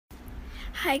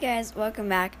Hi guys, welcome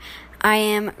back. I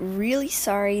am really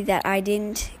sorry that I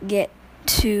didn't get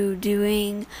to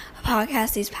doing a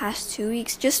podcast these past 2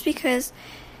 weeks, just because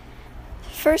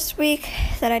first week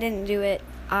that I didn't do it,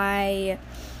 it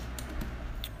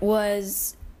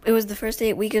was the first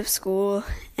week of school,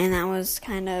 and that was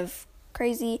kind of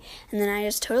crazy, and then I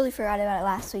just totally forgot about it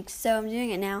last week, so I'm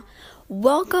doing it now.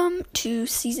 Welcome to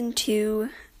season 2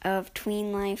 of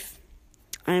Tween Life.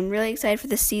 I'm really excited for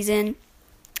this season.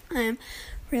 I'm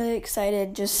really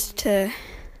excited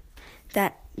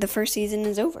that the first season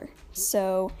is over.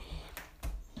 So,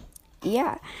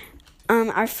 yeah.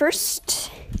 Our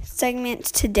first segment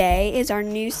today is our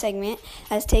new segment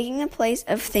that's taking the place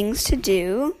of Things to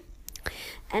Do,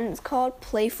 and it's called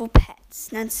Playful Pets.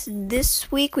 This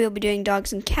week we'll be doing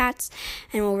dogs and cats,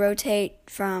 and we'll rotate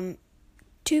from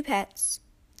 2 pets.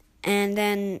 And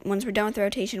then once we're done with the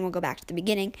rotation, we'll go back to the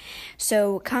beginning.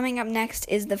 So coming up next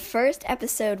is the first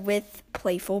episode with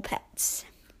Playful Pets.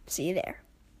 See you there.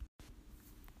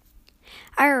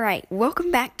 Alright,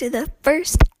 welcome back to the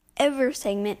first ever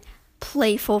segment,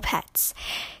 Playful Pets.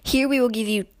 Here we will give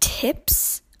you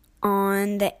tips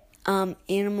on the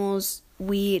animals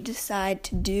we decide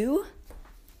to do.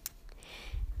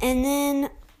 And then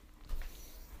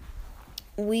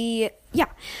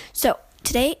So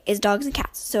today is dogs and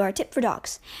cats. So our tip for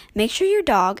dogs: make sure your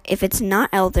dog, if it's not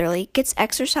elderly, gets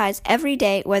exercise every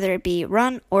day, whether it be a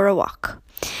run or a walk.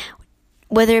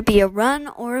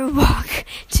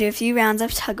 To a few rounds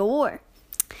of tug of war.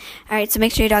 Alright, so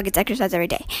make sure your dog gets exercise every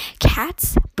day.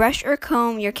 Cats, brush or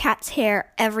comb your cat's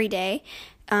hair every day.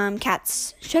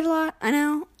 Cats shed a lot, I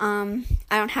know.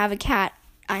 I don't have a cat.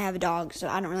 I have a dog, so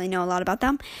I don't really know a lot about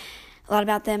them.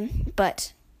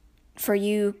 But for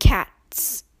you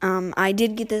cats, I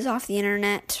did get this off the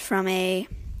internet from a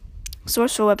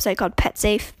sourceful website called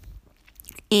PetSafe.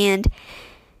 And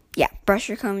yeah, brush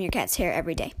or comb your cat's hair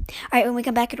every day. Alright, when we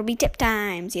come back, it'll be tip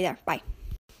time. See you there. Bye.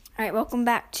 Alright, welcome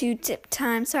back to tip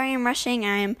time. Sorry I'm rushing.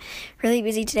 I'm really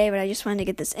busy today, but I just wanted to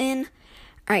get this in.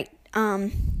 Alright,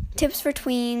 tips for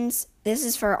tweens. This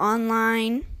is for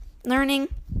online learning.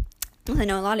 I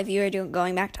know a lot of you are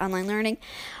going back to online learning.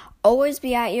 Always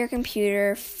be at your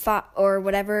computer or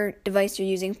whatever device you're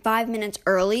using 5 minutes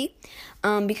early,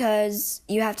 because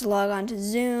you have to log on to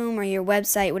Zoom or your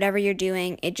website, whatever you're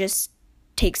doing. It just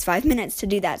takes 5 minutes to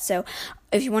do that. So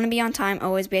if you want to be on time,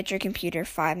 always be at your computer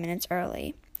 5 minutes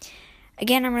early.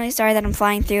 Again, I'm really sorry that I'm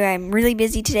flying through. I'm really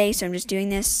busy today, so I'm just doing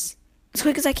this as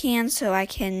quick as I can so I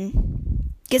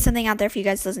can get something out there for you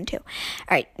guys to listen to. All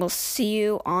right, we'll see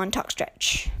you on Talk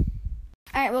Stretch.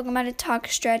 All right, welcome back to Talk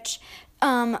Stretch.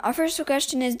 Our first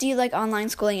question is, do you like online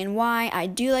schooling and why? I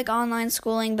do like online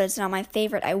schooling, but it's not my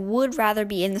favorite. I would rather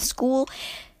be in the school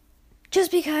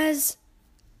just because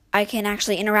I can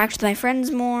actually interact with my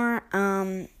friends more.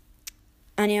 I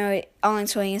know online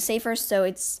schooling is safer, so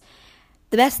it's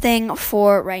the best thing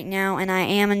for right now, and I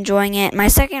am enjoying it. My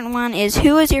second one is,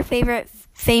 who is your favorite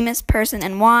famous person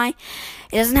and why?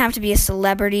 It doesn't have to be a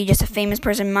celebrity, just a famous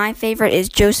person. My favorite is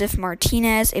Joseph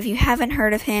Martinez. If you haven't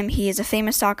heard of him, he is a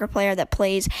famous soccer player that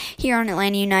plays here on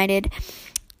Atlanta United.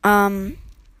 And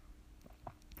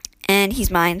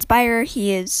he's my inspirer.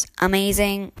 He is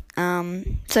amazing.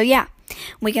 So yeah,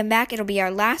 when we come back, it'll be our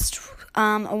last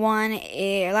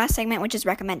segment, which is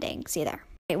recommending. See you there.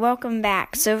 Okay, welcome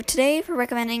back. So today for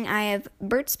recommending, I have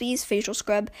Burt's Bees facial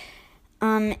scrub.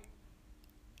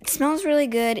 It smells really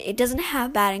good. It doesn't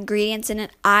have bad ingredients in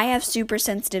it. I have super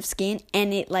sensitive skin,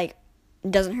 and it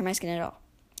doesn't hurt my skin at all.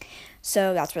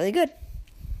 So that's really good.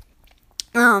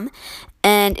 And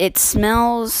it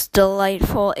smells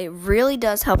delightful. It really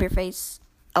does help your face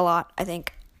a lot, I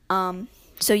think.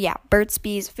 So yeah, Burt's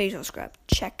Bees facial scrub.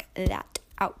 Check that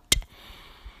out.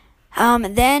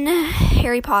 Then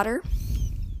Harry Potter.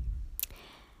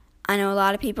 I know a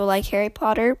lot of people like Harry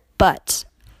Potter, but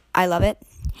I love it.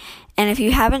 And if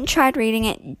you haven't tried reading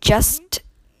it just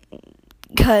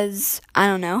because, I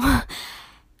don't know,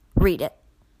 read it.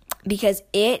 Because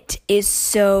it is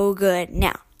so good.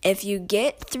 Now, if you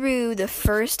get through the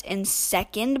first and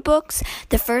second books,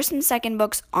 the first and second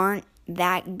books aren't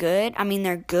that good. I mean,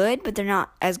 they're good, but they're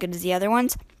not as good as the other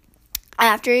ones.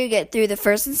 After you get through the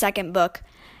first and second book,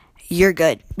 you're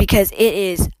good. Because it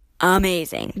is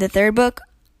amazing. The third book,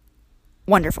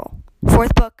 wonderful.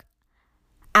 Fourth book,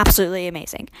 absolutely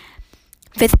amazing.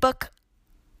 Fifth book,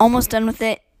 almost done with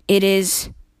it. It is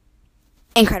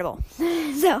incredible.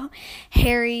 So,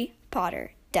 Harry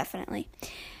Potter, definitely.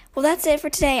 Well, that's it for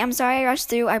today. I'm sorry I rushed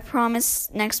through. I promise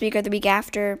next week or the week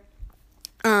after,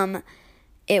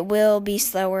 it will be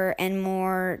slower and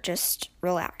more just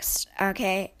relaxed.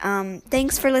 Okay.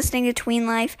 Thanks for listening to Tween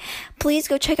Life. Please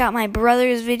go check out my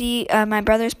brother's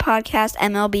podcast,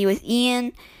 MLB with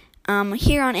Ian,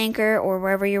 here on Anchor or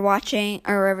wherever you're watching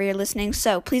or wherever you're listening.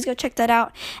 So please go check that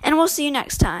out, and we'll see you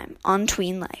next time on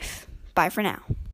Tween Life. Bye for now.